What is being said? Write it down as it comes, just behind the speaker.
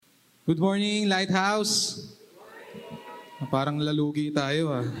Good morning, Lighthouse. Parang lalugi tayo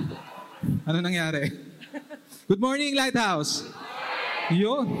ah. Ano nangyari? Good morning, Lighthouse.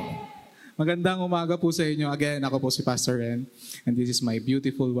 Yun. Magandang umaga po sa inyo. Again, ako po si Pastor Ren. And this is my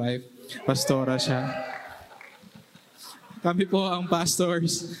beautiful wife. Pastora siya. Kami po ang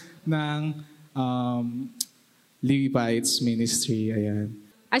pastors ng Levites Ministry. Ayan.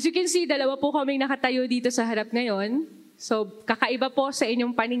 As you can see, dalawa po kaming nakatayo dito sa harap ngayon. So, kakaiba po sa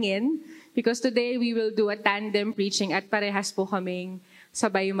inyong paningin because today we will do a tandem preaching at parehas po kaming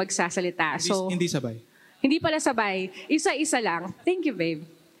sabay magsasalita. So, Hindi sabay. Hindi pala sabay. Isa-isa lang. Thank you, babe.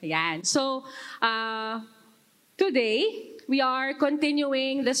 Ayan. So, today, we are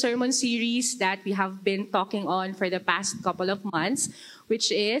continuing the sermon series that we have been talking on for the past couple of months,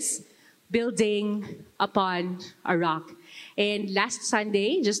 which is Building Upon a Rock. And last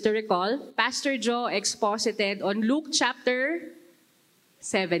Sunday, just to recall, Pastor Joe exposited on Luke chapter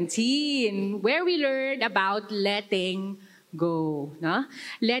 17, where we learned about letting go. No?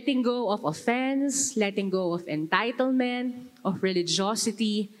 Letting go of offense, letting go of entitlement, of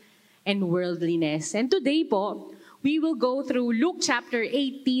religiosity, and worldliness. And today po, we will go through Luke chapter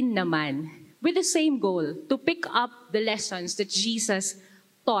 18 naman, with the same goal, to pick up the lessons that Jesus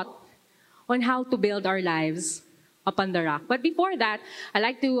taught on how to build our lives upon the rock. But before that, I'd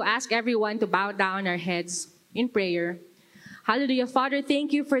like to ask everyone to bow down our heads in prayer. Hallelujah. Father,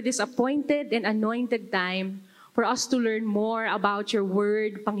 thank you for this appointed and anointed time for us to learn more about your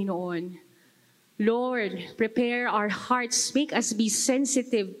word, Panginoon. Lord, prepare our hearts. Make us be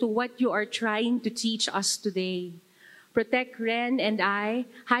sensitive to what you are trying to teach us today. Protect Ren and I.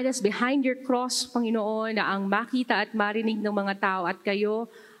 Hide us behind your cross, Panginoon, na ang makita at marinig ng mga tao at kayo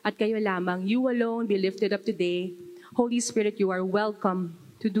lamang. You alone be lifted up today. Holy Spirit, you are welcome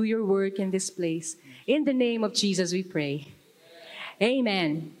to do your work in this place. In the name of Jesus, we pray.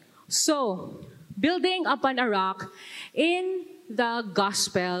 Amen. So, building upon a rock in the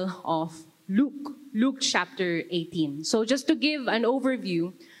Gospel of Luke chapter 18. So, just to give an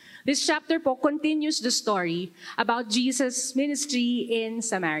overview, this chapter po continues the story about Jesus' ministry in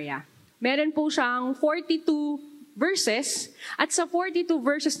Samaria. Meron po siyang 42 verses, at sa 42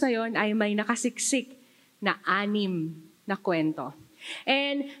 verses na yon ay may nakasiksik na 6 na kwento.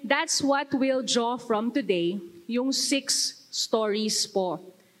 And that's what we'll draw from today, yung 6 stories po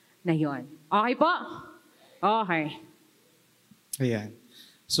na yon. Okay po? Okay. Ayan.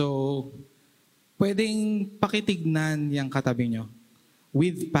 So, pwedeng pakitignan yung katabi nyo.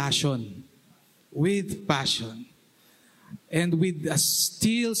 With passion. With passion. And with a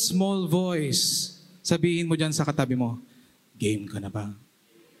still small voice, sabihin mo dyan sa katabi mo, game ka na ba?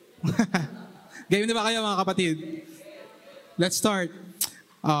 Game na ba kayo mga kapatid? Let's start.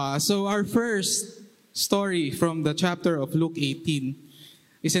 So our first story from the chapter of Luke 18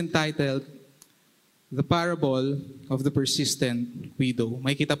 is entitled, The Parable of the Persistent Widow.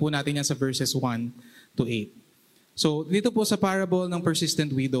 Makikita po natin yan sa verses 1 to 8. So dito po sa parable ng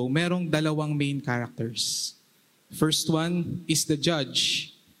persistent widow, merong 2 main characters. First one is the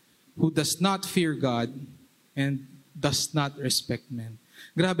judge who does not fear God and does not respect men.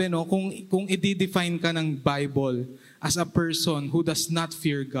 Grabe no, kung i-define ka ng Bible as a person who does not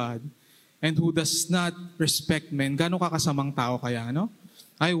fear God and who does not respect men, gaano ka kasamang tao kaya, no?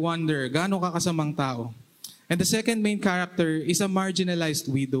 I wonder, gaano ka kasamang tao? And the second main character is a marginalized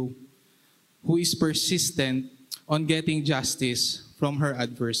widow who is persistent on getting justice from her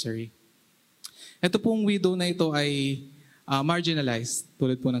adversary. Ito pong widow na ito ay marginalized,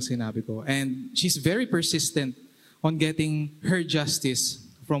 tulad po ng sinabi ko. And she's very persistent on getting her justice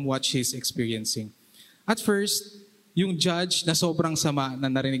from what she's experiencing. At first, yung judge na sobrang sama na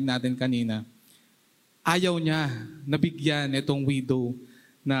narinig natin kanina, ayaw niya nabigyan itong widow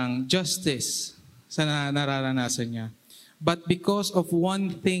ng justice sa nararanasan niya. But because of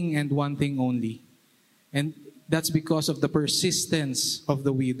one thing and one thing only, and that's because of the persistence of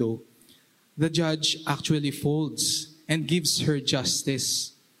the widow, the judge actually folds and gives her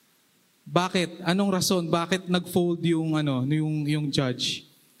justice. Bakit? Anong rason? Bakit nag-fold yung judge?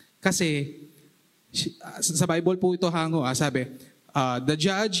 Kasi sa Bible po ito hango, sabi, the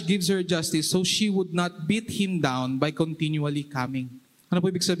judge gives her justice so she would not beat him down by continually coming. Ano po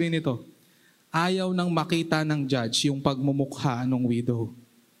ibig sabihin nito? Ayaw nang makita ng judge yung pagmumukha ng widow.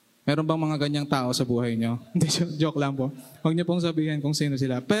 Meron bang mga ganyang tao sa buhay nyo? Hindi, joke lang po. Huwag niyo pong sabihin kung sino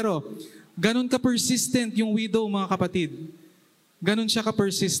sila. Pero, ganun ka-persistent yung widow, mga kapatid. Ganun siya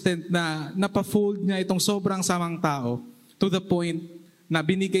ka-persistent na napafold niya itong sobrang samang tao to the point na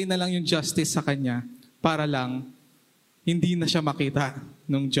binigay na lang yung justice sa kanya para lang hindi na siya makita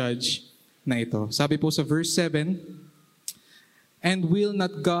ng judge na ito. Sabi po sa verse 7, And will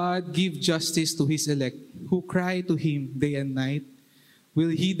not God give justice to His elect, who cry to Him day and night? Will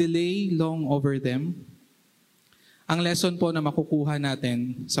He delay long over them? Ang lesson po na makukuha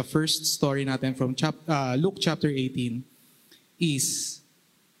natin sa first story natin from Luke chapter 18 is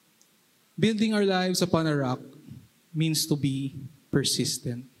building our lives upon a rock means to be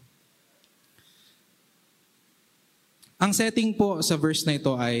persistent. Ang setting po sa verse na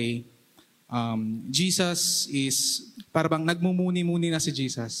ito ay Jesus is, parang nagmumuni-muni na si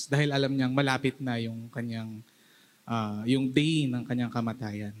Jesus dahil alam niyang malapit na yung kanyang, yung day ng kanyang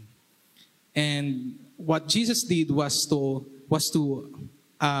kamatayan. And what Jesus did was to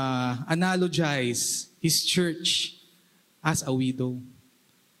analogize His church as a widow.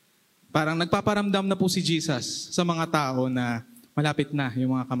 Parang nagpaparamdam na po si Jesus sa mga tao na malapit na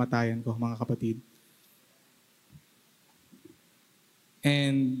yung mga kamatayan ko, mga kapatid.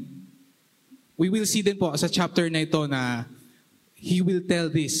 And we will see din po sa chapter na ito na He will tell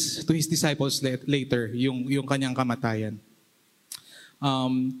this to His disciples later, yung kanyang kamatayan.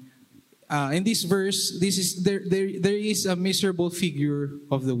 In this verse, there is a miserable figure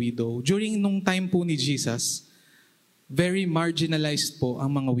of the widow. During nung time po ni Jesus, very marginalized po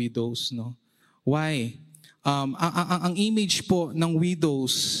ang mga widows, no? Why? Ang image po ng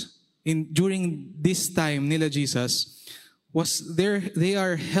widows during this time nila Jesus was they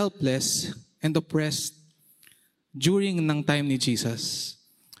are helpless and oppressed during ng time ni Jesus.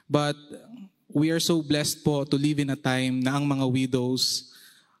 But we are so blessed po to live in a time na ang mga widows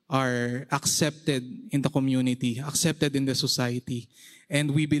are accepted in the community, accepted in the society. And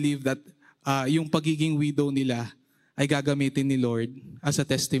we believe that yung pagiging widow nila ay gagamitin ni Lord as a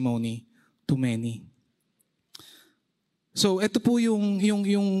testimony to many. So ito po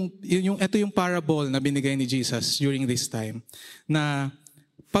ito yung parable na binigay ni Jesus during this time, na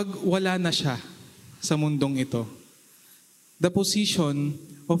pag wala na siya sa mundong ito, the position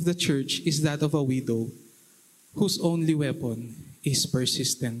of the church is that of a widow whose only weapon is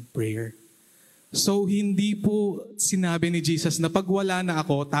persistent prayer. So hindi po sinabi ni Jesus na pag wala na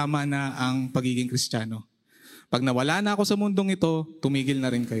ako, tama na ang pagiging Kristiyano. Pag nawala na ako sa mundong ito, tumigil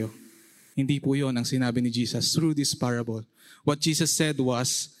na rin kayo. Hindi po yon ang sinabi ni Jesus through this parable. What Jesus said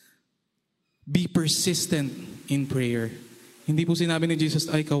was, be persistent in prayer. Hindi po sinabi ni Jesus,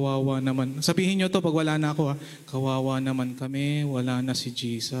 ay kawawa naman. Sabihin nyo to pag wala na ako, kawawa naman kami, wala na si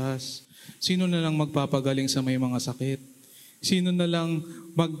Jesus. Sino na lang magpapagaling sa may mga sakit? Sino na lang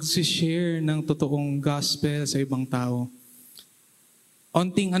mag-share ng totoong gospel sa ibang tao?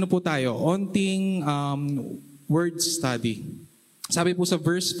 Onting word study. Sabi po sa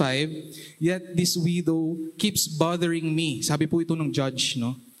verse 5, yet this widow keeps bothering me. Sabi po ito ng judge,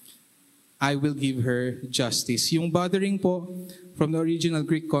 no? I will give her justice. Yung bothering po, from the original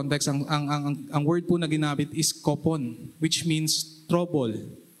Greek context, ang word po na ginamit is kopon, which means trouble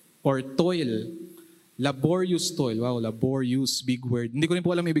or toil. Laborious toil. Wow, laborious, big word. Hindi ko rin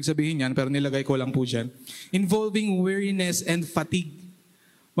po alam ibig sabihin yan, pero nilagay ko lang po dyan. Involving weariness and fatigue.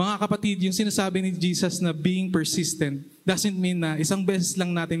 Mga kapatid, yung sinasabi ni Jesus na being persistent doesn't mean na isang beses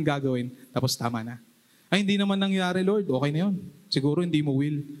lang natin gagawin, tapos tama na. Ay, hindi naman nangyari, Lord. Okay na yun. Siguro hindi mo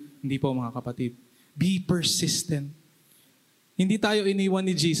will. Hindi po, mga kapatid. Be persistent. Hindi tayo iniwan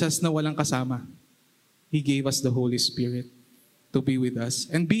ni Jesus na walang kasama. He gave us the Holy Spirit to be with us.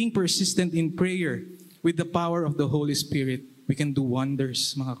 And being persistent in prayer with the power of the Holy Spirit, we can do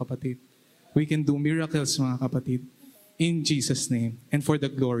wonders, mga kapatid. We can do miracles, mga kapatid. In Jesus' name and for the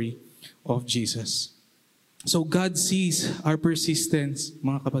glory of Jesus. So God sees our persistence,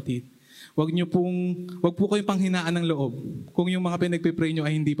 mga kapatid. Wag po kayong panghinaan ng loob kung yung mga pinagpipray nyo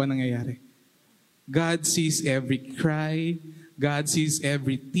ay hindi pa nangyayari. God sees every cry, God sees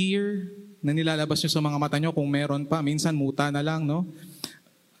every tear na nilalabas nyo sa mga mata nyo, kung meron pa, minsan muta na lang, no?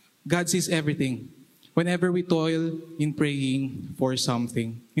 God sees everything. Whenever we toil in praying for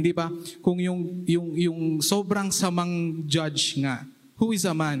something. Hindi ba? Kung yung sobrang samang judge nga, who is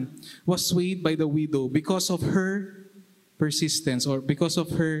a man, was swayed by the widow because of her persistence or because of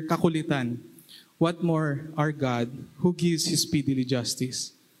her kakulitan, what more our God who gives His speedily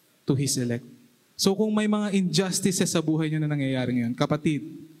justice to His elect. So kung may mga injustices sa buhay nyo na nangyayari ngayon, kapatid,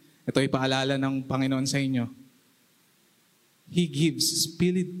 ito ay paalala ng Panginoon sa inyo. He gives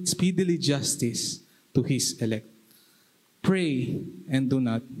speedily justice to His elect. Pray and do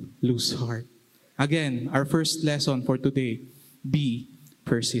not lose heart. Again, our first lesson for today, be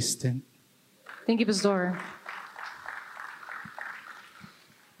persistent. Thank you, Pastor.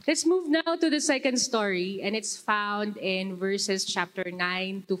 Let's move now to the second story, and it's found in verses chapter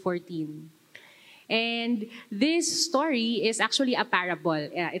 9 to 14. And this story is actually a parable.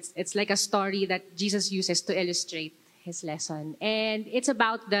 It's like a story that Jesus uses to illustrate his lesson. And it's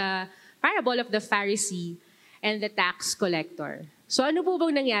about the parable of the Pharisee and the tax collector. So ano po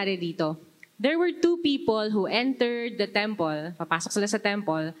bang nangyari dito? There were two people who entered the temple, papasok sila sa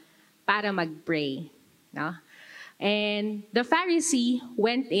temple, para mag-pray. No? And the Pharisee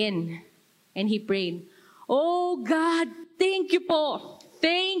went in and he prayed, "Oh God, thank you po.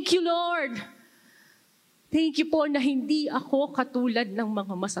 Thank you, Lord. Thank you po na hindi ako katulad ng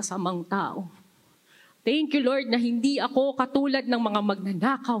mga masasamang tao. Thank you, Lord, na hindi ako katulad ng mga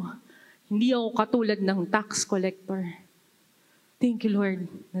magnanakaw. Hindi ako katulad ng tax collector. Thank you, Lord,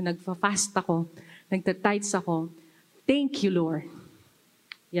 na nagfa-fast ako, nagtatides ako. Thank you, Lord."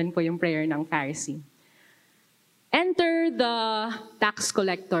 Yan po yung prayer ng Pharisee. Enter the tax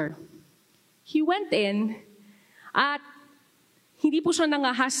collector. He went in at hindi po siya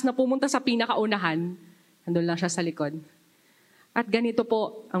nangahas na pumunta sa pinakaunahan. Nandun lang siya sa likod. At ganito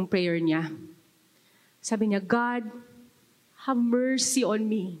po ang prayer niya. Sabi niya, "God, have mercy on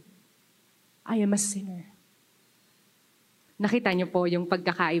me. I am a sinner." Nakita niyo po yung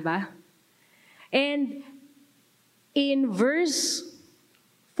pagkakaiba? And in verse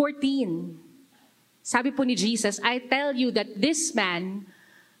 14, sabi po ni Jesus, "I tell you that this man,"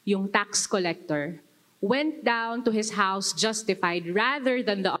 yung tax collector, "went down to his house justified rather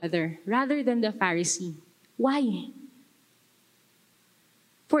than the other," rather than the Pharisee. Why?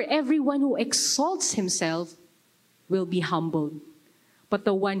 "For everyone who exalts himself will be humbled, but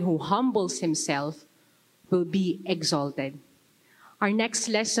the one who humbles himself will be exalted." Our next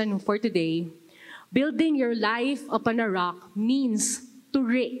lesson for today, building your life upon a rock means to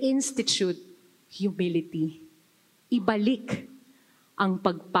reinstitute humility. Ibalik ang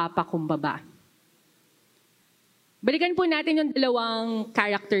pagpapakumbaba. Balikan po natin yung dalawang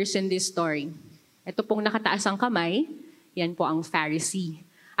characters in this story. Ito pong nakataas ang kamay, yan po ang Pharisee.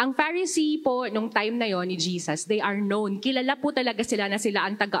 Ang Pharisee po, nung time na yon ni Jesus, they are known. Kilala po talaga sila na sila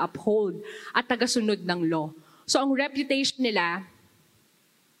ang taga-uphold at taga-sunod ng law. So ang reputation nila,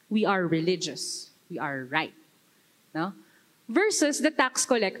 we are religious. We are right. No? Versus the tax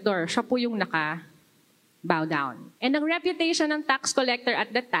collector, siya po yung naka-bow down. And ang reputation ng tax collector at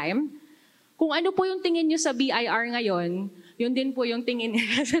that time, kung ano po yung tingin nyo sa BIR ngayon, yun din po yung tingin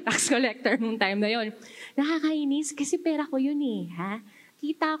nila sa tax collector nung time na yon. Nakakainis kasi pera ko yun eh. Ha?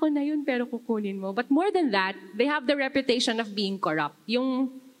 Kita ko na yun pero kukunin mo. But more than that, they have the reputation of being corrupt. Yung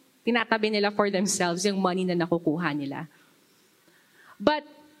tinatabi nila for themselves, yung money na nakukuha nila. But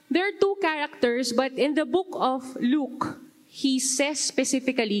there are two characters, but in the book of Luke, he says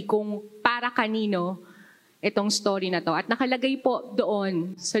specifically kung para kanino itong story na to. At nakalagay po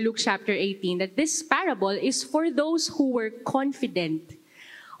doon sa Luke chapter 18 that this parable is for those who were confident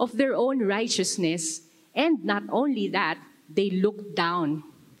of their own righteousness, and not only that, they looked down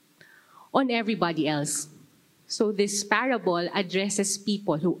on everybody else. So this parable addresses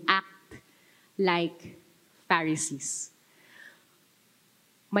people who act like Pharisees.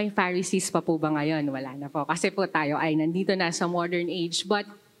 May Pharisees pa po ba ngayon? Wala na po. Kasi po tayo ay nandito na sa modern age. But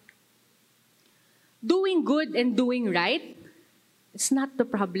doing good and doing right, it's not the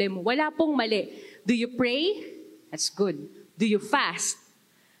problem. Wala pong mali. Do you pray? That's good. Do you fast?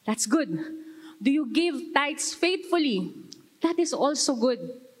 That's good. Do you give tithes faithfully? That is also good.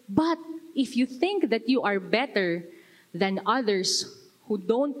 But if you think that you are better than others who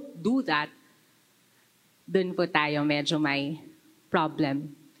don't do that, dun po tayo medyo may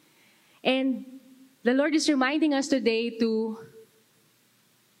problem. And the Lord is reminding us today to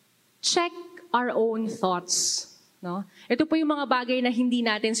check our own thoughts. No? Ito po yung mga bagay na hindi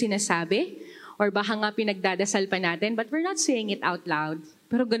natin sinasabi or baka nga pinagdadasal pa natin, but we're not saying it out loud.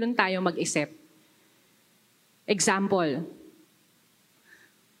 Pero ganun tayo mag-isip. Example,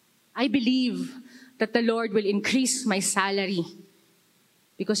 I believe that the Lord will increase my salary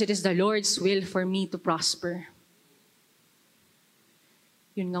because it is the Lord's will for me to prosper.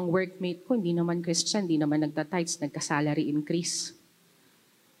 Yun ngang workmate ko, hindi naman Christian, hindi naman nagtatides, nagka-salary increase.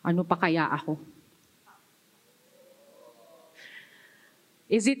 Ano pa kaya ako?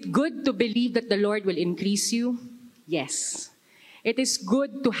 Is it good to believe that the Lord will increase you? Yes. It is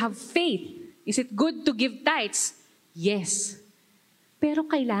good to have faith. Is it good to give tithes? Yes. Pero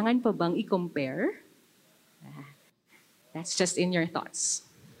kailangan pa bang i-compare? That's just in your thoughts.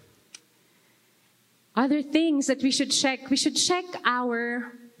 Other things that we should check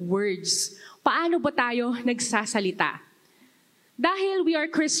our words. Paano ba tayo nagsasalita? Dahil we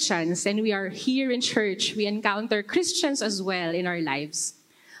are Christians and we are here in church, we encounter Christians as well in our lives.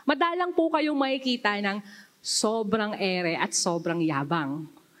 Madalang po kayong makikita ng sobrang ere at sobrang yabang.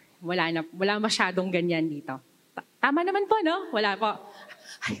 Wala masyadong ganyan dito. Tama naman po, no? Wala po.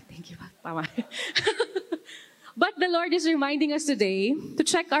 Ay, thank you. Tama. But the Lord is reminding us today to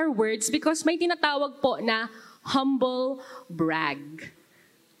check our words because may tinatawag po na humble brag.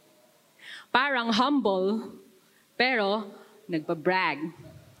 Parang humble, pero nagpa-brag.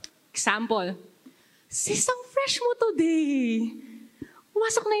 Example, sis, ang fresh mo today.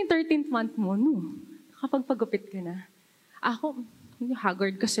 Pumasok na yung 13th month mo, no? Kapag pagupit ka na. Ako,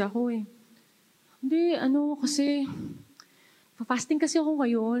 haggard kasi ako eh. Hindi, kasi, fasting kasi ako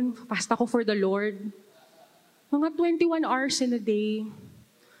ngayon. Fast ako for the Lord. Mga 21 hours in a day.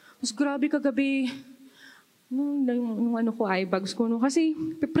 Mas grabe kagabi. Nung eye bags ko. Kasi,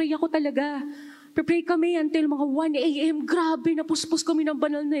 pipray ako talaga. Pipray kami until mga 1 a.m. Grabe, napuspos kami ng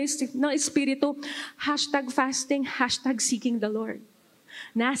banal na espiritu. #fasting, #seeking the Lord.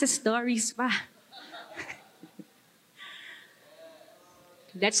 Nasa stories pa.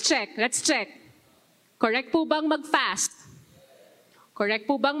 Let's check. Correct po bang mag-fast? Correct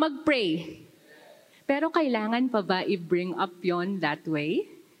po bang mag-pray? Pero kailangan pa ba i-bring up yon that way?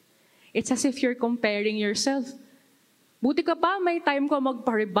 It's as if you're comparing yourself. Buti ka pa, may time ko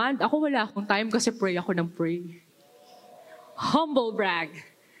magpa-reband. Ako wala akong time kasi pray ako ng pray. Humble brag.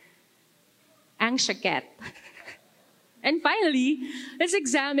 Ang shaket. And finally,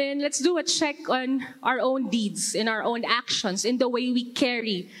 let's do a check on our own deeds, in our own actions, in the way we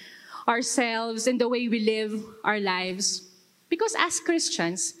carry ourselves, in the way we live our lives. Because as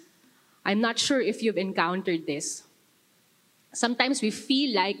Christians, I'm not sure if you've encountered this. Sometimes we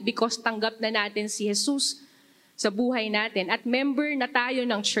feel like because tanggap na natin si Jesus sa buhay natin at member na tayo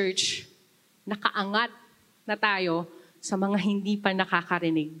ng church, nakaangat na tayo sa mga hindi pa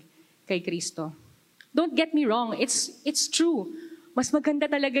nakakarinig kay Kristo. Don't get me wrong, it's true. Mas maganda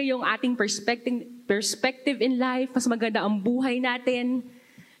talaga yung ating perspective in life, mas maganda ang buhay natin,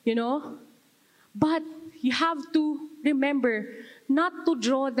 you know? But you have to remember not to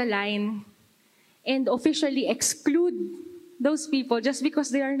draw the line and officially exclude those people just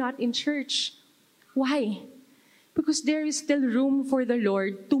because they are not in church. Why? Because there is still room for the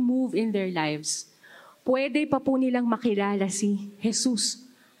Lord to move in their lives. Pwede pa po nilang makilala si Jesus.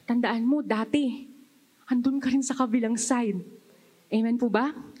 Tandaan mo, dati, andun ka rin sa kabilang side. Amen po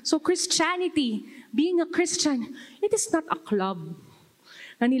ba? So Christianity, being a Christian, it is not a club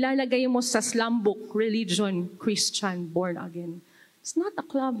na nilalagay mo sa slum book, religion, Christian, born again. It's not a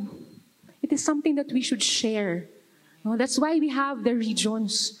club. It is something that we should share. No, that's why we have the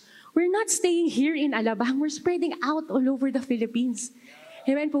regions. We're not staying here in Alabang. We're spreading out all over the Philippines.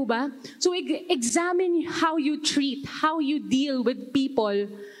 Amen po ba? So examine how you treat, how you deal with people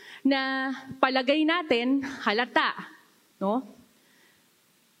na palagay natin halata, no?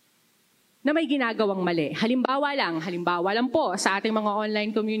 Na may ginagawang mali. Halimbawa lang po sa ating mga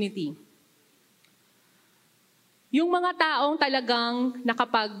online community. Yung mga taong talagang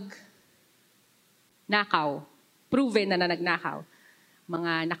nakapagnakaw, proven na nagnakaw,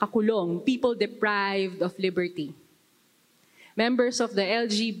 mga nakakulong, people deprived of liberty, members of the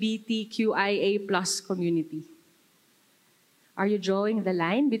LGBTQIA+ community. Are you drawing the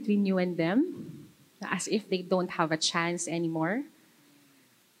line between you and them as if they don't have a chance anymore?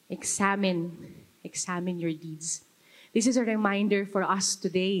 Examine your deeds. This is a reminder for us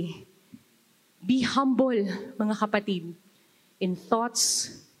today. Be humble, mga kapatid, in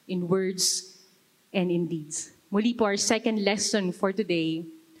thoughts, in words, and in deeds. Muli po, our second lesson for today,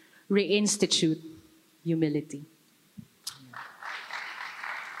 reinstitute humility.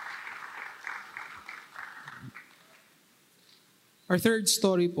 Our third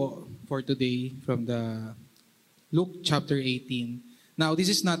story po for today from the Luke chapter 18. Now,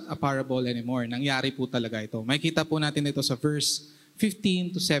 this is not a parable anymore. Nangyari po talaga ito. Makikita po natin ito sa verse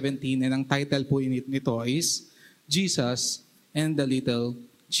 15 to 17, and ang title po nito is Jesus and the Little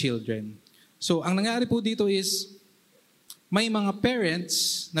Children. So, ang nangyari po dito is may mga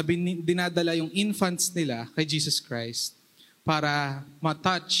parents na dinadala yung infants nila kay Jesus Christ para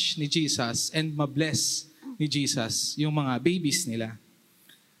ma-touch ni Jesus and ma-bless ni Jesus yung mga babies nila.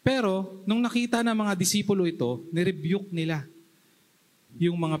 Pero, nung nakita ng mga disipulo ito, nirebuke nila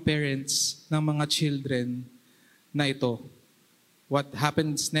yung mga parents ng mga children na ito. What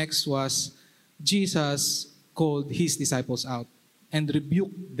happens next was, Jesus called His disciples out and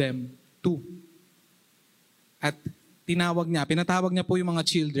rebuked them too. At pinatawag niya po yung mga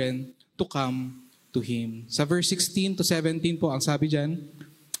children to come to Him. Sa verse 16 to 17 po, ang sabi dyan,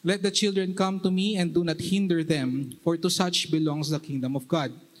 "Let the children come to me and do not hinder them, for to such belongs the kingdom of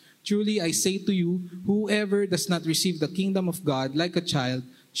God. Truly I say to you, whoever does not receive the kingdom of God like a child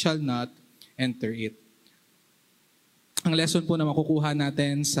shall not enter it." Ang lesson po na makukuha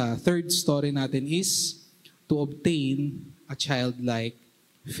natin sa third story natin is to obtain a childlike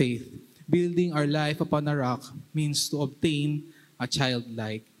faith. building our life upon a rock means to obtain a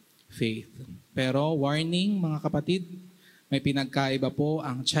childlike faith. Pero warning mga kapatid, may pinagkaiba po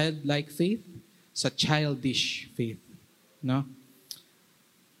ang childlike faith sa childish faith. No?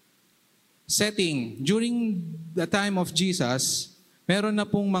 Setting, during the time of Jesus, meron na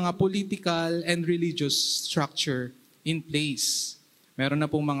pong mga political and religious structure in place. Meron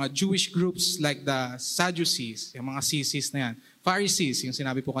na pong mga Jewish groups like the Sadducees, yung mga sisis na yan. Pharisees, yung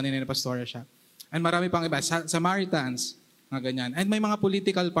sinabi po kanina ni Pastora siya. And marami pang iba, Samaritans, mga ganyan. And may mga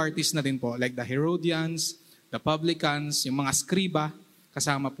political parties na din po, like the Herodians, the Publicans, yung mga Scriba,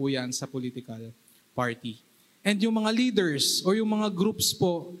 kasama po yan sa political party. And yung mga leaders or yung mga groups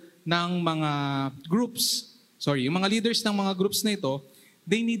po ng mga yung mga leaders ng mga groups na ito,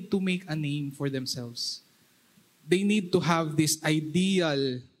 they need to make a name for themselves. They need to have this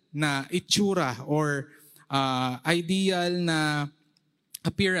ideal na itsura or ideal na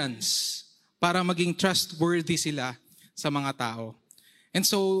appearance para maging trustworthy sila sa mga tao. And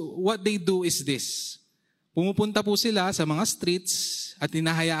so, what they do is this. Pumupunta po sila sa mga streets at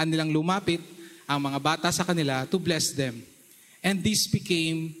hinahayaan nilang lumapit ang mga bata sa kanila to bless them. And this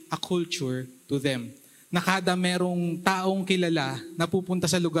became a culture to them. Na kada merong taong kilala na pupunta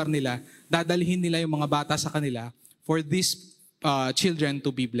sa lugar nila, dadalhin nila yung mga bata sa kanila for these children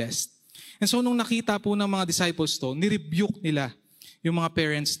to be blessed. And so nung nakita po ng mga disciples to, nirebuke nila yung mga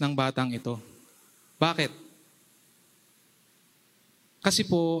parents ng batang ito. Bakit? Kasi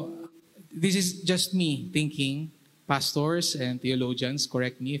po, this is just me thinking, pastors and theologians,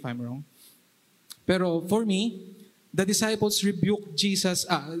 correct me if I'm wrong. Pero for me, the disciples rebuked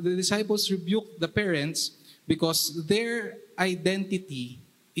the parents because their identity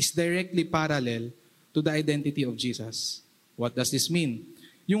is directly parallel to the identity of Jesus. What does this mean?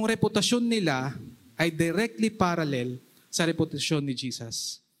 Yung reputasyon nila ay directly parallel sa reputasyon ni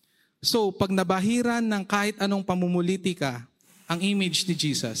Jesus. So, pag nabahiran ng kahit anong pamumulitika ang image ni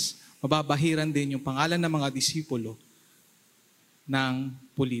Jesus, mababahiran din yung pangalan ng mga disipulo ng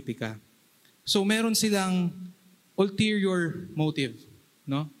politika. So, meron silang ulterior motive,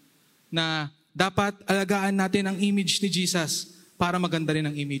 no? Na dapat alagaan natin ang image ni Jesus para maganda rin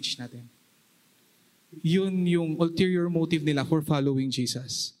ang image natin. Yun yung ulterior motive nila for following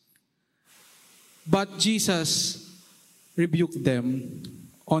Jesus. But Jesus rebuked them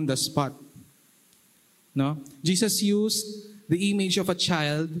on the spot. No? Jesus used the image of a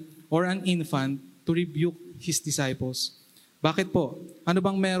child or an infant to rebuke his disciples. Bakit po? Ano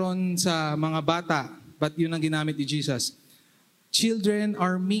bang meron sa mga bata? But yun ang ginamit ni Jesus. Children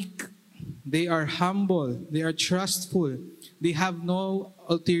are meek. They are humble. They are trustful. They have no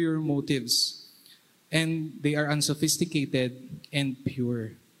ulterior motives. And they are unsophisticated and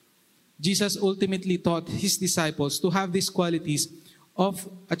pure. Jesus ultimately taught his disciples to have these qualities of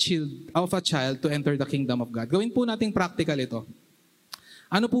a child to enter the kingdom of God. Gawin po nating practical ito.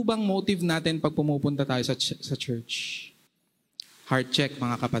 Ano po bang motive natin pag pumupunta tayo sa church? Heart check,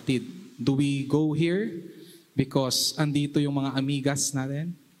 mga kapatid. Do we go here because andito yung mga amigas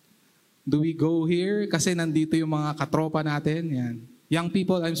natin? Do we go here kasi nandito yung mga katropa natin? Yan. Young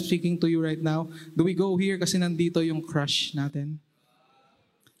people, I'm speaking to you right now. Do we go here kasi nandito yung crush natin?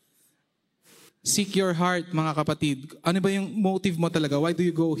 Seek your heart, mga kapatid. Ano ba yung motive mo talaga? Why do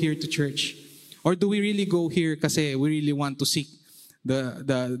you go here to church? Or do we really go here kasi we really want to seek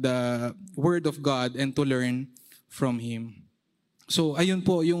the Word of God and to learn from Him? So, ayun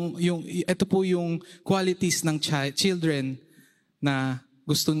po, ito po yung qualities ng children na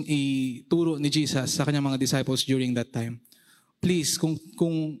gustong ituro ni Jesus sa kanyang mga disciples during that time. Please,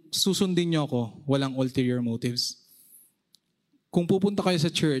 kung susundin niyo ako, walang ulterior motives. Kung pupunta kayo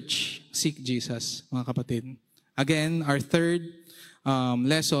sa church, seek Jesus, mga kapatid. Again, our third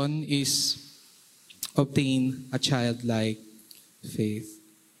lesson is obtain a childlike faith.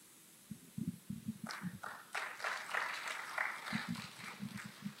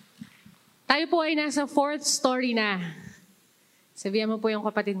 Tayo po ay nasa fourth story na. Sabihan mo po yung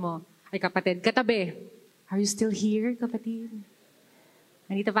katabi. Are you still here, kapatid?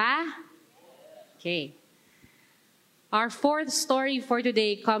 Nandito pa? Okay. Our fourth story for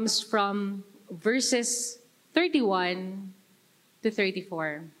today comes from verses 31 to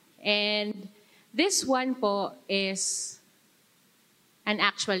 34. And this one po is an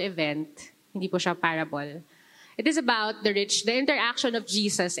actual event. Hindi po siya parable. It is about the interaction of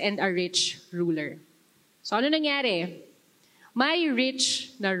Jesus and a rich ruler. So ano nangyari? May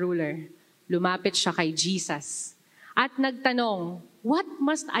rich na ruler. Lumapit siya kay Jesus at nagtanong, "What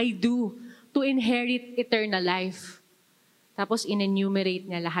must I do to inherit eternal life?" Tapos in-enumerate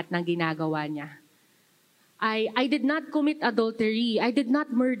niya lahat ng ginagawa niya. I did not commit adultery. I did not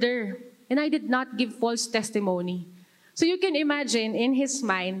murder. and I did not give false testimony. So you can imagine, in his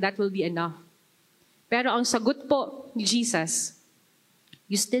mind, that will be enough. Pero ang sagot po ni Jesus,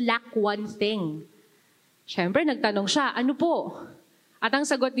 you still lack one thing. Siyempre, nagtanong siya, ano po? At ang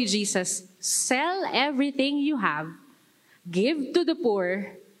sagot ni Jesus, sell everything you have, give to the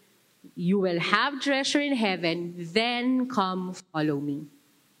poor, you will have treasure in heaven, then come follow me.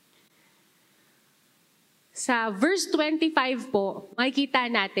 Sa verse 25 po, makikita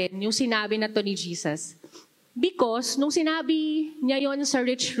natin yung sinabi na to ni Jesus. Because nung sinabi niya yon sa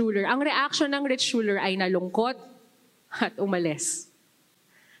rich ruler, ang reaction ng rich ruler ay nalungkot at umalis.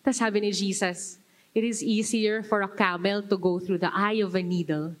 Tapos sabi ni Jesus, it is easier for a camel to go through the eye of a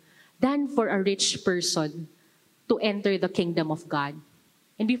needle than for a rich person to enter the kingdom of God.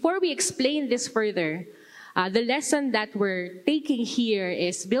 And before we explain this further, the lesson that we're taking here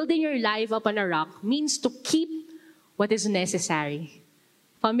is building your life upon a rock means to keep what is necessary.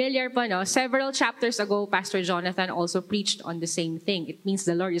 Familiar pa, no? Several chapters ago, Pastor Jonathan also preached on the same thing. It means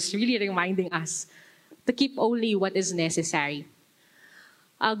the Lord is really reminding us to keep only what is necessary.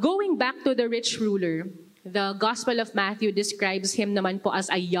 Going back to the rich ruler, the Gospel of Matthew describes him naman po as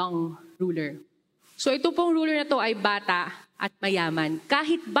a young ruler. So ito pong ruler na to ay bata at mayaman.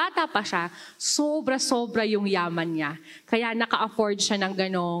 Kahit bata pa siya, sobra-sobra yung yaman niya. Kaya naka-afford siya ng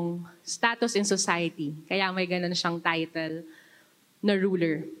ganong status in society. Kaya may ganon siyang title na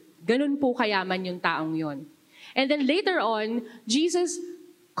ruler. Ganon po kayaman yung taong yon. And then later on, Jesus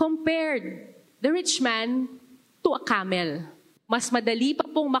compared the rich man to a camel. Mas madali pa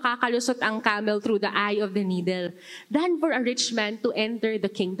pong makakalusot ang camel through the eye of the needle than for a rich man to enter the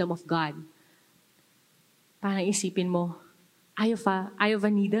kingdom of God. Parang isipin mo, eye of a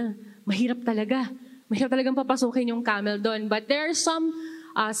needle. Mahirap talaga. Mahirap talagang papasukin yung camel doon. But there are some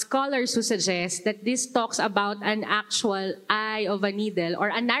scholars who suggest that this talks about an actual eye of a needle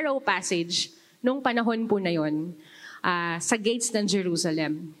or a narrow passage nung panahon po na yon sa gates ng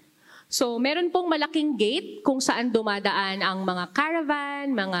Jerusalem. So, meron pong malaking gate kung saan dumadaan ang mga caravan,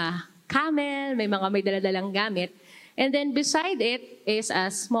 mga camel, may mga may daladalang gamit. And then beside it is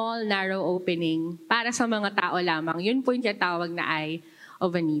a small, narrow opening para sa mga tao lamang. Yun po yung tinatawag na eye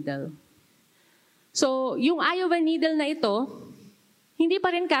of a needle. So, yung eye of a needle na ito, hindi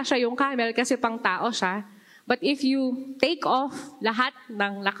pa rin kasya yung camel kasi pang tao siya. But if you take off lahat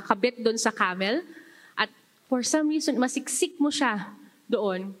ng nakakabit doon sa camel, at for some reason, masiksik mo siya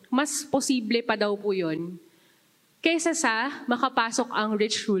doon, mas posible pa daw po yun, kaysa sa makapasok ang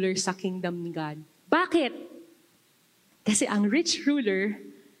rich ruler sa kingdom ni God. Bakit? Kasi ang rich ruler,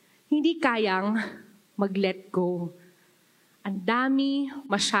 hindi kayang mag-let go. Ang dami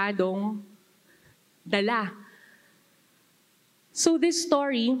masyadong dala. So this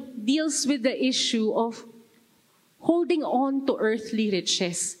story deals with the issue of holding on to earthly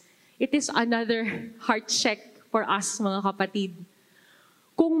riches. It is another heart check for us, mga kapatid.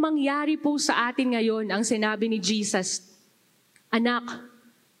 Kung mangyari po sa atin ngayon ang sinabi ni Jesus, anak,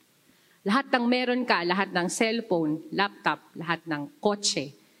 lahat ng meron ka, lahat ng cellphone, laptop, lahat ng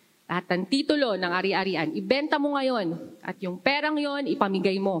kotse, lahat ng titulo ng ari-arian, ibenta mo ngayon at yung perang yon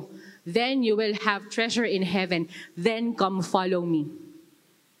ipamigay mo. Then you will have treasure in heaven. Then come follow me.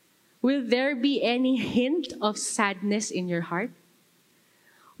 Will there be any hint of sadness in your heart?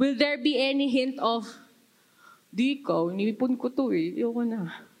 Will there be any hint of, di ikaw, nilipon ko to eh. Ayoko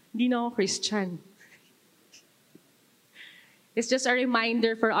na. Hindi na ako Christian. It's just a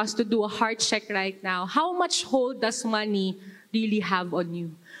reminder for us to do a heart check right now. How much hold does money really have on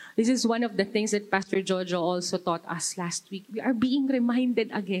you? This is one of the things that Pastor Jojo also taught us last week. We are being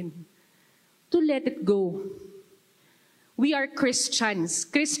reminded again to let it go. We are Christians.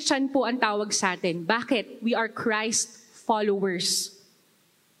 Christian po ang tawag sa atin. Bakit? We are Christ followers.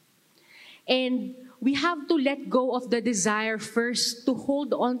 And we have to let go of the desire first to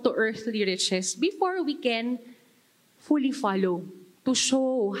hold on to earthly riches before we can fully follow, to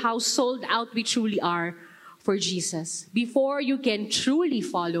show how sold out we truly are for Jesus. Before you can truly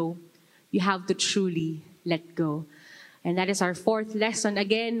follow, you have to truly let go. And that is our fourth lesson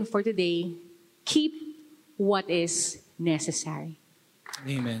again for today. Keep what is necessary.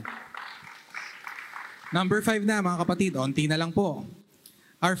 Amen. Number 5 na, mga kapatid. Onti na lang po.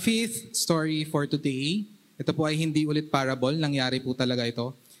 Our fifth story for today, ito po ay hindi ulit parable. Nangyari po talaga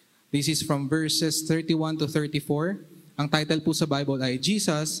ito. This is from verses 31 to 34. Ang title po sa Bible ay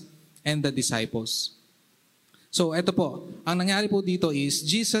Jesus and the Disciples. So, ito po. Ang nangyari po dito is,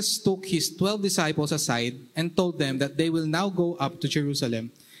 Jesus took his 12 disciples aside and told them that they will now go up to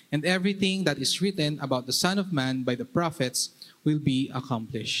Jerusalem, and everything that is written about the Son of Man by the prophets will be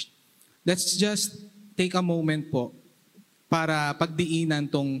accomplished. Let's just take a moment po para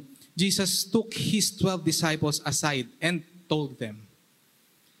pagdiinan tong Jesus took his 12 disciples aside and told them.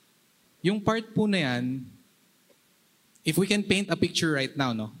 Yung part po na yan, if we can paint a picture right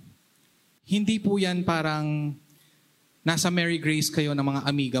now, no? Hindi po yan parang nasa Mary Grace kayo ng mga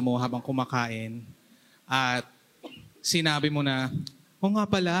amiga mo habang kumakain at sinabi mo na, o nga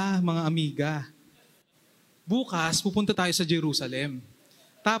pala, mga amiga, bukas pupunta tayo sa Jerusalem.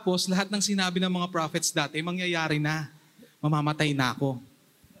 Tapos lahat ng sinabi ng mga prophets dati, mangyayari na. Mamamatay na ako.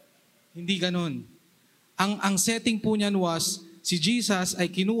 Hindi ganun. Ang setting po niyan was, si Jesus ay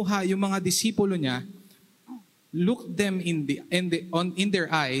kinuha yung mga disipulo niya, looked them in their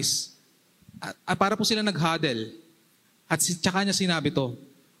eyes, at para po sila nag-huddle. At tsaka niya sinabi to,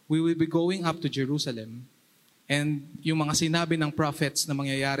 we will be going up to Jerusalem, and yung mga sinabi ng prophets na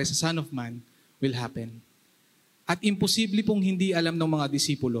mangyayari sa Son of Man will happen. At imposible pong hindi alam ng mga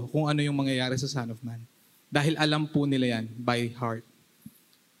disipulo kung ano yung mangyayari sa Son of Man. Dahil alam po nila yan by heart.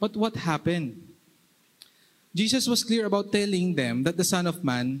 But what happened? Jesus was clear about telling them that the Son of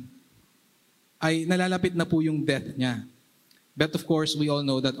Man ay nalalapit na po yung death niya. But of course, we all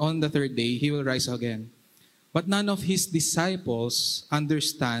know that on the third day, He will rise again. But none of His disciples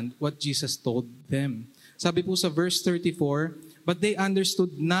understand what Jesus told them. Sabi po sa verse 34, but they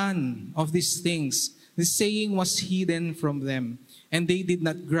understood none of these things. The saying was hidden from them, and they did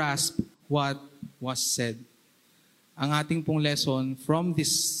not grasp what was said. Ang ating pong lesson from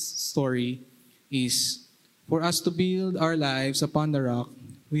this story is, for us to build our lives upon the rock,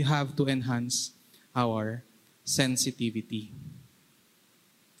 we have to enhance our sensitivity.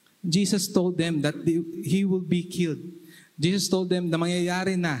 Jesus told them that He will be killed. Jesus told them na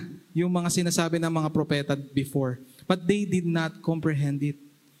mangyayari na yung mga sinasabi ng mga propeta before. But they did not comprehend it.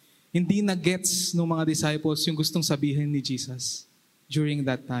 Hindi na gets ng mga disciples yung gustong sabihin ni Jesus during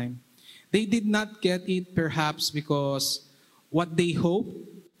that time. They did not get it perhaps because what they hoped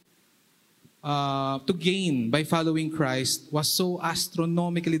to gain by following Christ was so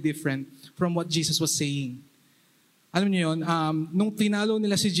astronomically different from what Jesus was saying. Alam niyo yun, nung tinalo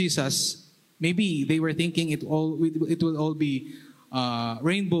nila si Jesus, maybe they were thinking it will all be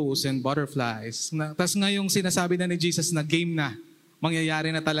rainbows and butterflies. Tapos ngayong sinasabi na ni Jesus na game na, mangyayari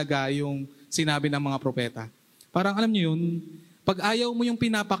na talaga yung sinabi ng mga propeta. Parang alam niyo yun, pag ayaw mo yung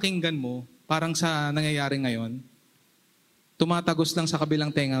pinapakinggan mo, parang sa nangyayari ngayon, tumatagos lang sa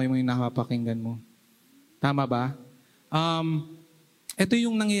kabilang tenga mo yung napapakinggan mo. Tama ba? Ito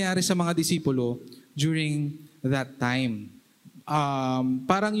yung nangyayari sa mga disipulo during that time.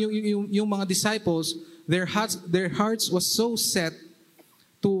 Parang yung mga disciples, their hearts was so set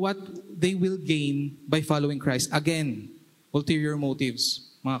to what they will gain by following Christ. Again, ulterior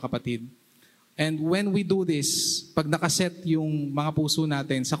motives, mga kapatid. And when we do this, pag nakaset yung mga puso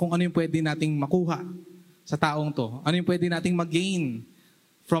natin sa kung ano yung pwede nating makuha sa taong to, ano yung pwede nating mag-gain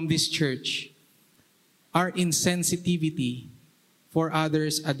from this church, our insensitivity for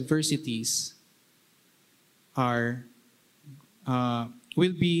others' adversities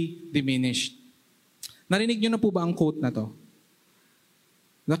will be diminished. Narinig nyo na po ba ang quote na to?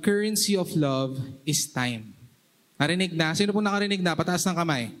 The currency of love is time. Narinig na? Sino po nakarinig na? Pataas ng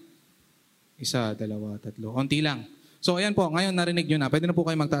kamay. 1, 2, 3. Konti lang. So ayan po, ngayon narinig nyo na. Pwede na po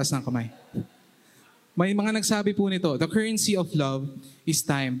kayo magtaas ng kamay. May mga nagsabi po nito, the currency of love is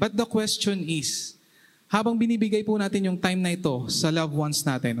time. But the question is, habang binibigay po natin yung time na ito sa loved ones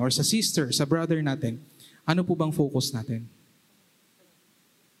natin or sa sister, sa brother natin, ano po bang focus natin?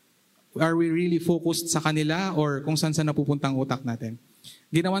 Are we really focused sa kanila or kung saan napupunta ang utak natin?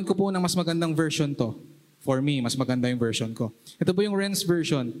 Ginawan ko po ng mas magandang version to. For me, mas maganda yung version ko. Ito po yung Ren's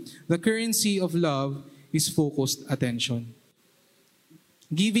version. The currency of love is focused attention.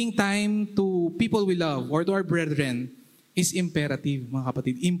 Giving time to people we love or to our brethren is imperative, mga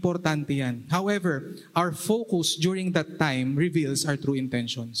kapatid. Importante yan. However, our focus during that time reveals our true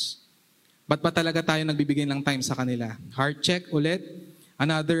intentions. Ba't ba talaga tayo nagbibigay ng time sa kanila? Heart check ulit.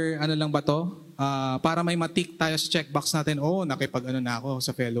 Another, ano lang ba to? Para may matik tayo sa checkbox natin,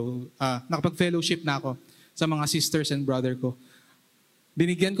 nakapag-fellowship na ako sa mga sisters and brother ko.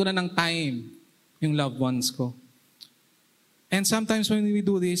 Binigyan ko na ng time yung loved ones ko. And sometimes when we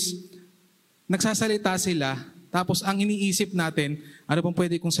do this, nagsasalita sila, tapos ang iniisip natin, ano pong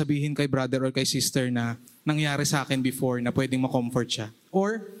pwede kong sabihin kay brother or kay sister na nangyari sa akin before na pwedeng ma-comfort siya?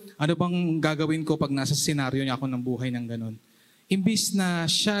 Or ano bang gagawin ko pag nasa senaryo niya ako ng buhay ng ganun? Imbis na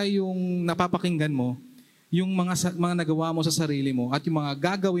siya yung napapakinggan mo, yung mga nagawa mo sa sarili mo at yung mga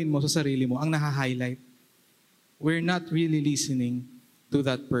gagawin mo sa sarili mo ang naha-highlight. We're not really listening to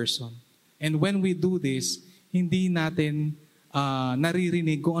that person. And when we do this, hindi natin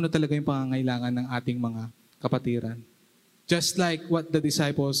naririnig kung ano talaga yung pangangailangan ng ating mga kapatiran. Just like what the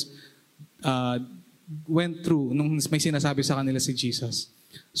disciples went through nung may sinasabi sa kanila si Jesus.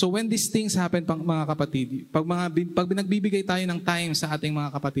 So when these things happen, mga kapatid, pag nagbibigay tayo ng time sa ating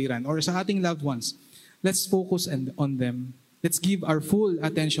mga kapatiran or sa ating loved ones, let's focus on them. Let's give our full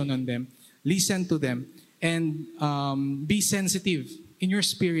attention on them. Listen to them. And be sensitive in your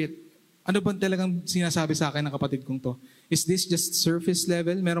spirit. Ano bang talagang sinasabi sa akin ng kapatid kong to? Is this just surface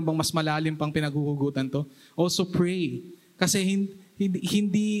level? Meron bang mas malalim pang pinaghuhugutan to? Also pray. Kasi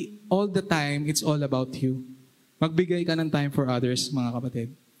hindi all the time it's all about you. Magbigay ka ng time for others, mga kapatid.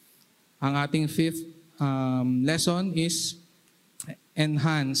 Ang ating fifth lesson is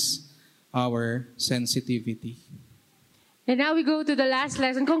enhance our sensitivity. And now we go to the last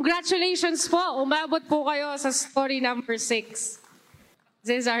lesson. Congratulations po! Umabot po kayo sa story number 6.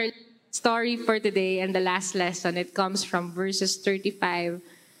 This is our story for today and the last lesson. It comes from verses 35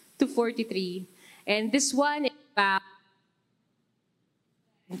 to 43. And this one is about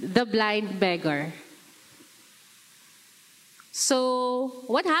the blind beggar. So,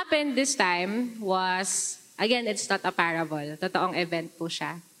 what happened this time was, again, it's not a parable. Totoong event po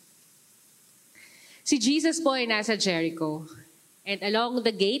siya. Si Jesus po ay nasa Jericho. And along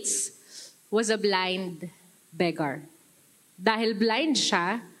the gates was a blind beggar. Dahil blind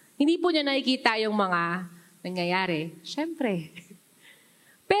siya, hindi po niya nakikita yung mga nangyayari. Siyempre.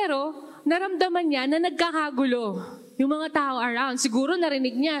 Pero, naramdaman niya na nagkakagulo yung mga tao around. Siguro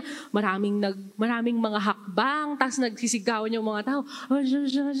narinig niya, maraming mga hakbang, tapos nagsisigawan yung mga tao.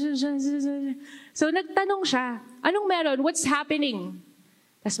 So nagtanong siya, anong meron? What's happening?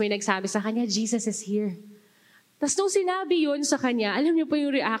 Tapos may nagsabi sa kanya, Jesus is here. Tapos nung sinabi yun sa kanya, alam niyo po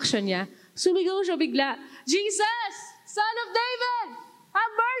yung reaction niya, sumigaw siya bigla, Jesus, Son of David,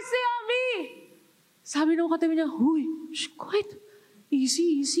 have mercy on me! Sabi nung katabi niya, huy, quiet,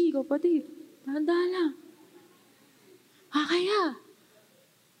 easy, kapatid, dahan-dahan lang. Kaya.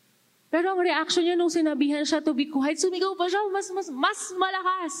 Pero ang reaction niya nung sinabihan siya to be quiet, sumigaw pa siya, mas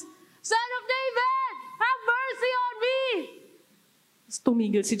malakas. Son of David, have mercy on me! Tapos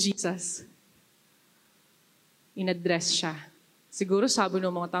tumigil si Jesus. In-address siya. Siguro sabi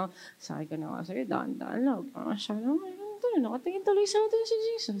ng mga tao, sabi ka na nga sa'yo, daan-daan lang. Siya lang, nakatingin tuloy sa atin si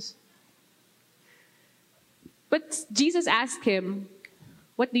Jesus. But Jesus asked him,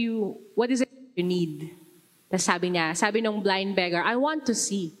 what is it you need? Tapos sabi ng blind beggar, I want to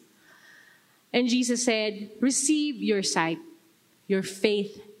see. And Jesus said, receive your sight. Your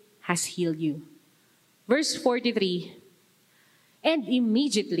faith has healed you. Verse 43, and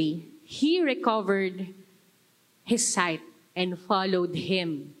immediately he recovered his sight and followed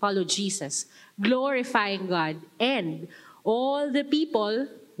Jesus, glorifying God. And all the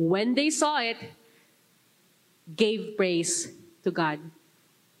people, when they saw it, gave praise to God.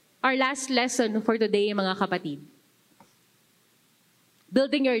 Our last lesson for today, mga kapatid.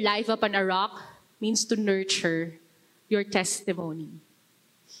 Building your life upon a rock means to nurture your testimony.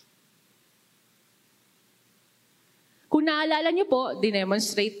 Kung naalala niyo po,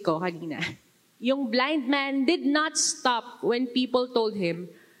 dinemonstrate ko kanina. Yung blind man did not stop when people told him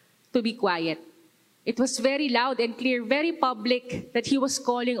to be quiet. It was very loud and clear, very public that he was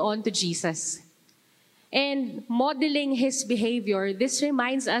calling on to Jesus. And modeling his behavior, this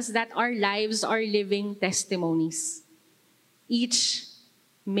reminds us that our lives are living testimonies. Each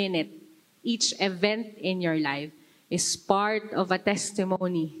minute, each event in your life is part of a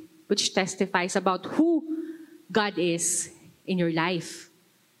testimony which testifies about who God is in your life.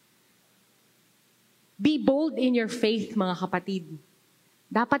 Be bold in your faith, mga kapatid.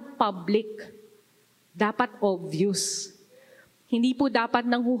 Dapat public. Dapat obvious. Hindi po dapat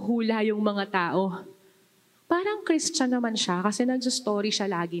nanghuhula yung mga tao. Parang Christian naman siya kasi nag-story siya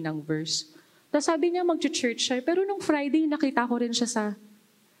lagi ng verse. Tapos sabi niya mag-church siya, pero nung Friday nakita ko rin siya sa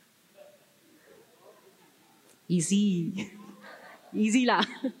easy lang.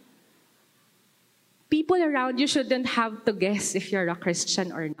 People around you shouldn't have to guess if you're a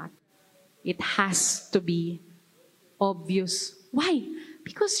Christian or not. It has to be obvious. Why?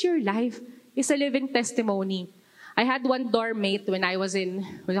 Because your life is a living testimony. I had one dorm mate when I was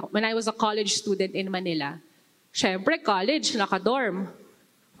a college student in Manila. Siyempre, college, naka-dorm.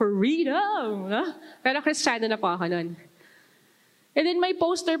 Freedom! No? Pero Kristiyano na po ako nun. And then may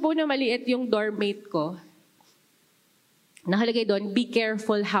poster po na maliit yung dorm mate ko. Nakalagay doon, be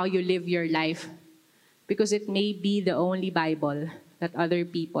careful how you live your life because it may be the only Bible that other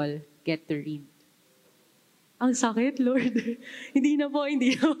people get to read. Ang sakit, Lord. Hindi na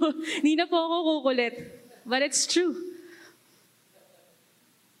po ako kukulit. But it's true.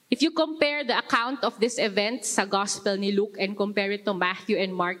 If you compare the account of this event sa Gospel ni Luke and compare it to Matthew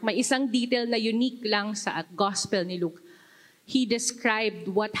and Mark, may isang detail na unique lang sa Gospel ni Luke. he described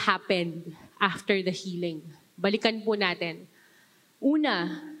what happened after the healing. Balikan po natin.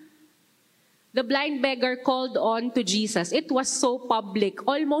 Una, the blind beggar called on to Jesus. It was so public,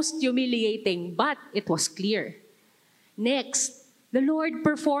 almost humiliating, but it was clear. Next, the Lord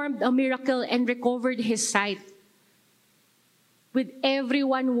performed a miracle and recovered his sight. With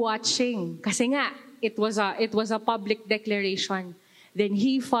everyone watching. Kasi nga, it was a public declaration. Then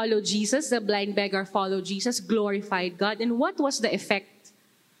he followed Jesus, the blind beggar followed Jesus, glorified God. And what was the effect?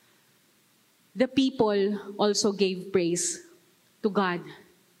 The people also gave praise to God.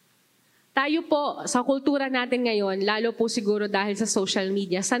 Tayo po, sa kultura natin ngayon, lalo po siguro dahil sa social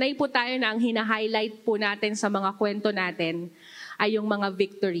media, sanay po tayo na ang hina-highlight po natin sa mga kwento natin ay yung mga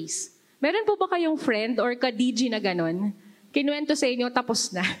victories. Meron po ba kayong friend or ka-DG na ganon? Kinuwento sa inyo,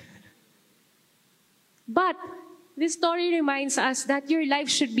 tapos na. But, this story reminds us that your life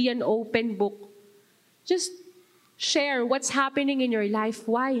should be an open book. Just share what's happening in your life.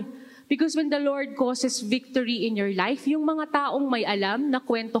 Why? Because when the Lord causes victory in your life, yung mga taong may alam na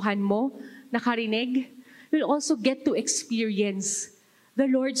kwentuhan mo, nakarinig, will also get to experience the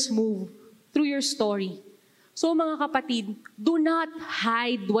Lord's move through your story. So mga kapatid, do not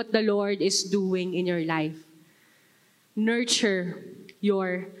hide what the Lord is doing in your life. Nurture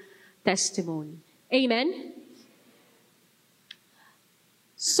your testimony. Amen?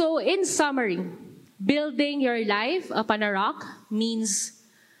 So in summary, building your life upon a rock means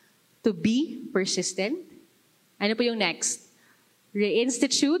to be persistent. Ano po yung next?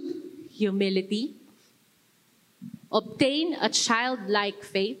 Reinstitute humility. Obtain a childlike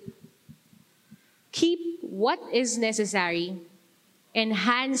faith. Keep what is necessary.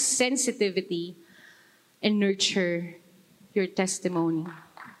 Enhance sensitivity. And nurture your testimony.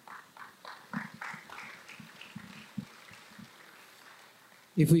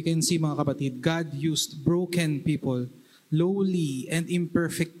 If we can see mga kapatid, God used broken people, lowly and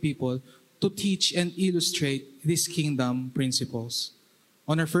imperfect people to teach and illustrate these kingdom principles.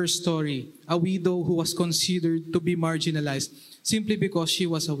 On our first story, a widow who was considered to be marginalized simply because she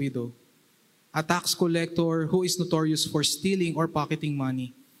was a widow. A tax collector who is notorious for stealing or pocketing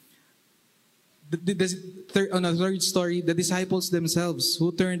money. On a third story, the disciples themselves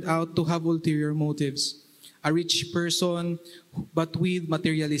who turned out to have ulterior motives. A rich person, but with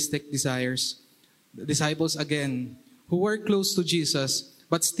materialistic desires. The disciples again, who were close to Jesus,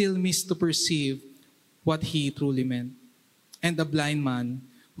 but still missed to perceive what he truly meant. And a blind man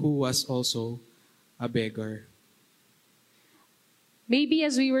who was also a beggar. Maybe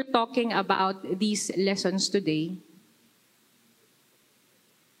as we were talking about these lessons today,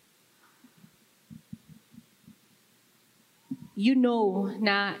 you know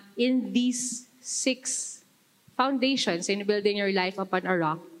na in these 6 foundations in building your life upon a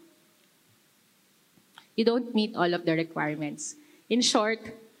rock, you don't meet all of the requirements. In short,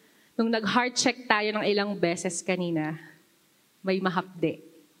 nung nag-heart check tayo ng ilang beses kanina, may mahapde,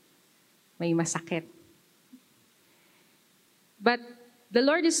 may masakit. But the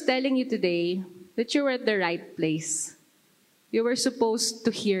Lord is telling you today that you were at the right place. You were supposed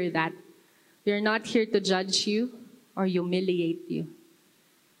to hear that. We're not here to judge you or humiliate you.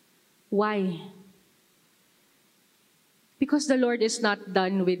 Why? Because the Lord is not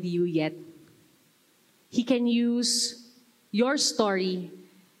done with you yet. He can use your story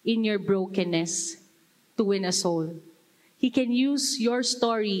in your brokenness to win a soul. He can use your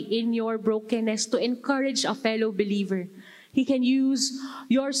story in your brokenness to encourage a fellow believer. He can use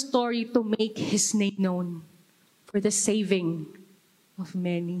your story to make His name known for the saving of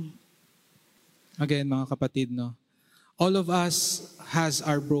many. Again, mga kapatid, no? All of us has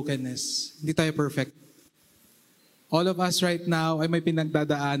our brokenness. Hindi tayo perfect. All of us right now ay may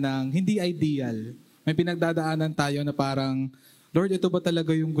pinagdadaanang hindi ideal. May pinagdadaanan tayo na parang, Lord, ito ba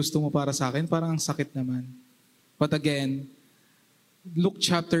talaga yung gusto mo para sa akin? Parang ang sakit naman. But again, Luke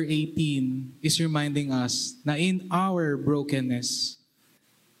chapter 18 is reminding us na in our brokenness,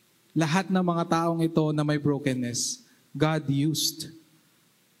 lahat ng mga taong ito na may brokenness, God used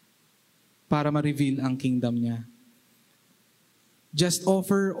para ma-reveal ang kingdom niya. Just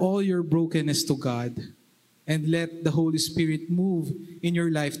offer all your brokenness to God and let the Holy Spirit move in your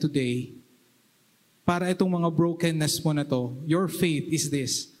life today. Para itong mga brokenness mo na to, your faith is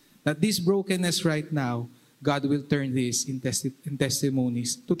this, that this brokenness right now, God will turn this in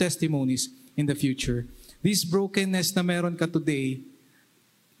testimonies, to testimonies in the future. This brokenness na meron ka today,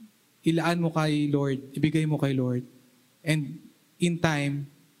 ilaan mo kay Lord, ibigay mo kay Lord. And in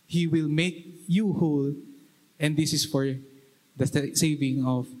time, He will make you whole. And this is for the saving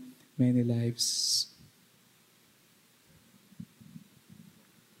of many lives.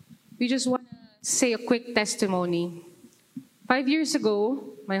 We just want to say a quick testimony. 5 years ago,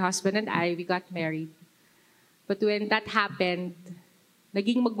 my husband and I, we got married. But when that happened,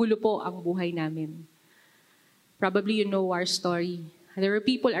 naging magulo po ang buhay namin. Probably you know our story. There were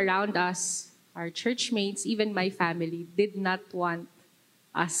people around us, our church mates, even my family, did not want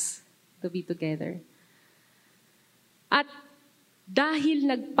us to be together. At dahil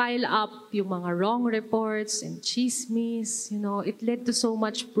nag-pile up yung mga wrong reports and chismis, it led to so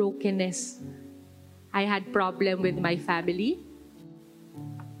much brokenness. I had problem with my family.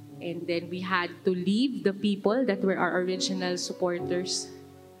 And then we had to leave the people that were our original supporters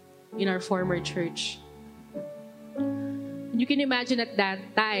in our former church. And you can imagine at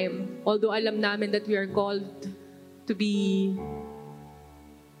that time, although alam namin that we are called to be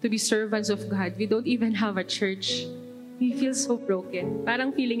servants of God, we don't even have a church. We feel so broken.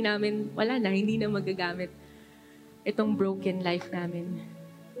 Parang feeling namin, wala na, hindi na magagamit itong broken life namin.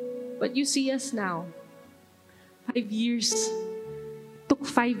 But you see us now. 5 years. Took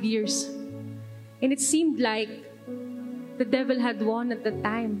 5 years. And it seemed like the devil had won at the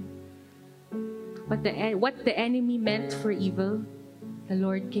time. But what the enemy meant for evil, the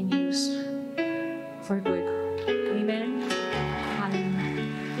Lord can use for good. Amen?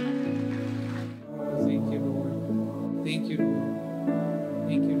 Hallelujah. Thank you, Lord. Thank you, Lord.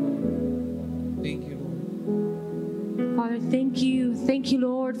 Thank you, Lord. Thank you, Lord. Father, thank you. Thank you,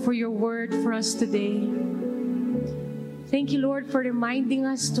 Lord, for your word for us today. Thank you, Lord, for reminding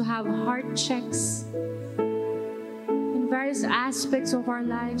us to have heart checks in various aspects of our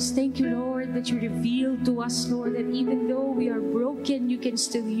lives. Thank you, Lord, that you revealed to us, Lord, that even though we are broken, you can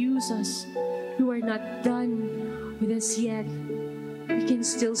still use us. You are not done with us yet. We can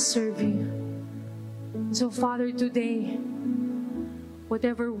still serve you. So, Father, today,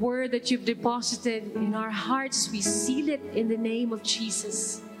 whatever word that you've deposited in our hearts, we seal it in the name of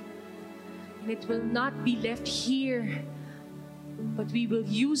Jesus. And it will not be left here, but we will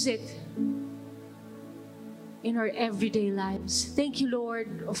use it in our everyday lives. Thank you,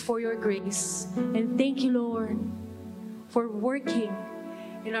 Lord, for your grace. And thank you, Lord, for working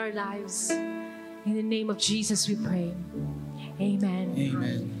in our lives. In the name of Jesus we pray. Amen.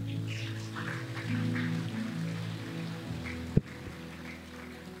 Amen.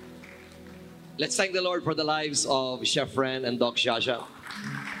 Let's thank the Lord for the lives of Chef Ren and Doc Shasha.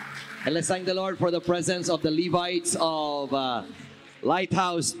 And let's thank the Lord for the presence of the Levites of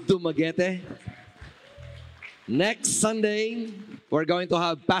Lighthouse Dumaguete. Next Sunday, we're going to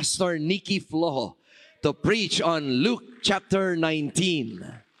have Pastor Nikki Flojo to preach on Luke chapter 19.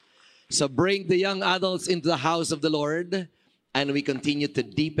 So bring the young adults into the house of the Lord, and we continue to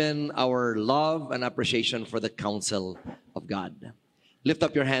deepen our love and appreciation for the counsel of God. Lift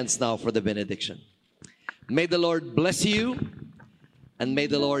up your hands now for the benediction. May the Lord bless you, and may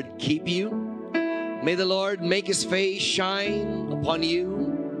the Lord keep you. May the Lord make His face shine upon you.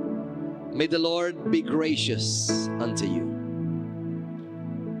 May the Lord be gracious unto you.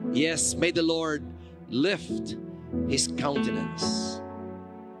 Yes, may the Lord lift His countenance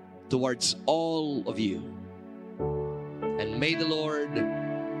towards all of you. And may the Lord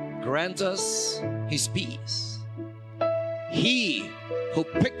grant us His peace. He who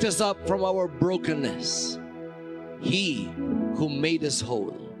picked us up from our brokenness, He who made us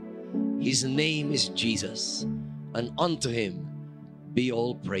whole, His name is Jesus, and unto Him be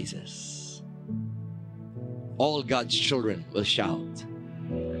all praises. All God's children will shout,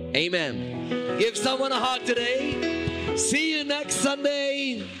 Amen. Give someone a hug today. See you next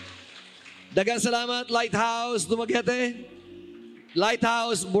Sunday. Daghang salamat, Lighthouse Dumaguete,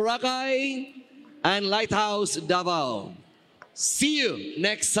 Lighthouse Boracay, and Lighthouse Davao. See you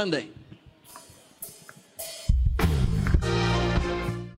next Sunday.